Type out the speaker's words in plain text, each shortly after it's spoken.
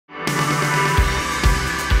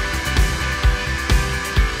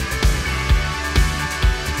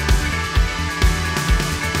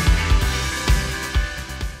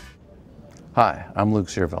Hi, I'm Luke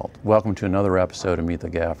Searveld. Welcome to another episode of Meet the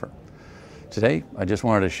Gaffer. Today, I just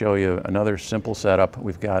wanted to show you another simple setup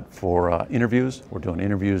we've got for interviews. We're doing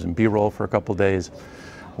interviews and B-roll for a couple days.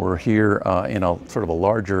 We're here in a sort of a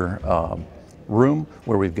larger room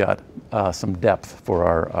where we've got some depth for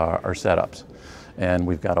our setups. And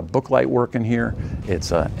we've got a book light working here.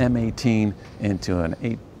 It's a M18 into an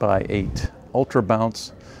 8x8 Ultra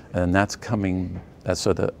Bounce, and that's coming.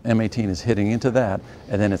 So the M18 is hitting into that,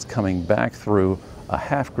 and then it's coming back through a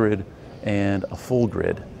half grid and a full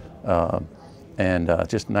grid,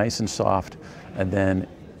 just nice and soft. And then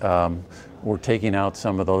we're taking out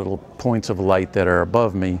some of the little points of light that are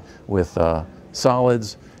above me with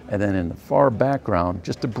solids. And then in the far background,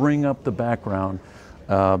 just to bring up the background,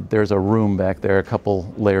 there's a room back there, a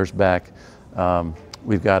couple layers back.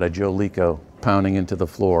 We've got a Jolico pounding into the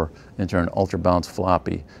floor into an Ultra Bounce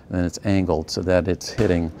floppy, and then it's angled so that it's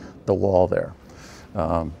hitting the wall there.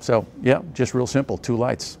 So yeah, just real simple, two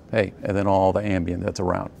lights, hey, and then all the ambient that's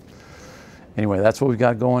around. Anyway, that's what we've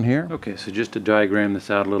got going here. Okay, so just to diagram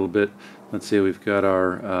this out a little bit, let's say we've got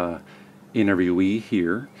our interviewee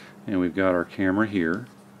here, and we've got our camera here.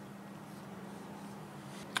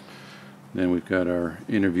 Then we've got our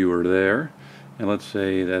interviewer there, and let's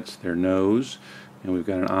say that's their nose, and we've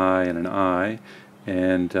got an eye and an eye,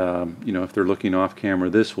 and you know, if they're looking off camera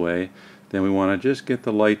this way, then we want to just get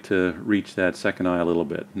the light to reach that second eye a little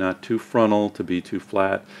bit, not too frontal to be too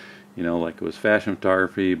flat, you know, like it was fashion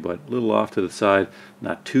photography, but a little off to the side,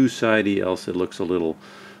 not too sidey, else it looks a little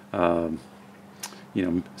you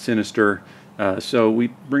know, sinister. So we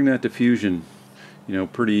bring that diffusion, you know,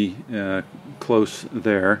 pretty close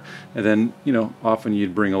there, and then, you know, often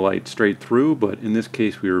you'd bring a light straight through, but in this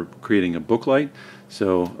case we were creating a book light,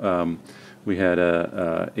 so we had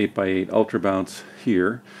a 8x8 Ultra Bounce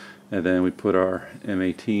here, and then we put our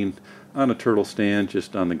M18 on a turtle stand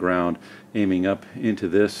just on the ground, aiming up into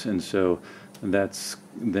this, and so that's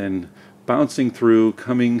then bouncing through,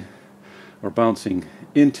 coming, or bouncing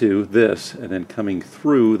into this, and then coming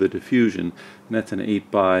through the diffusion, and that's an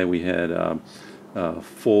 8x. We had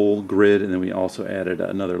full grid, and then we also added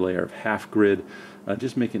another layer of half grid,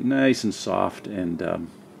 just make it nice and soft, and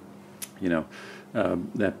you know,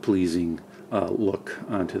 that pleasing look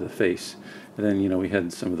onto the face. And then, you know, we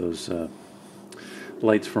had some of those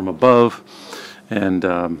lights from above, and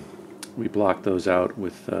we blocked those out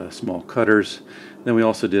with small cutters. Then we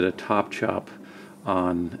also did a top chop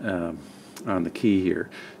on the key here,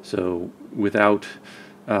 so without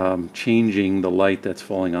changing the light that's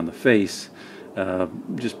falling on the face,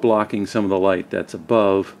 just blocking some of the light that's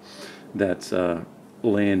above, that's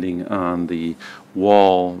landing on the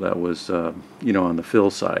wall that was you know, on the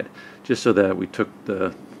fill side, just so that we took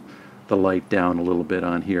the light down a little bit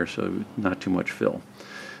on here, so not too much fill.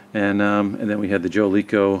 And then we had the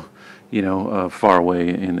Jolico, you know, far away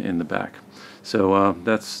in the back. So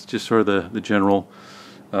that's just sort of the general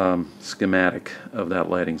schematic of that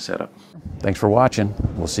lighting setup. Thanks for watching.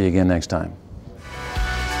 We'll see you again next time.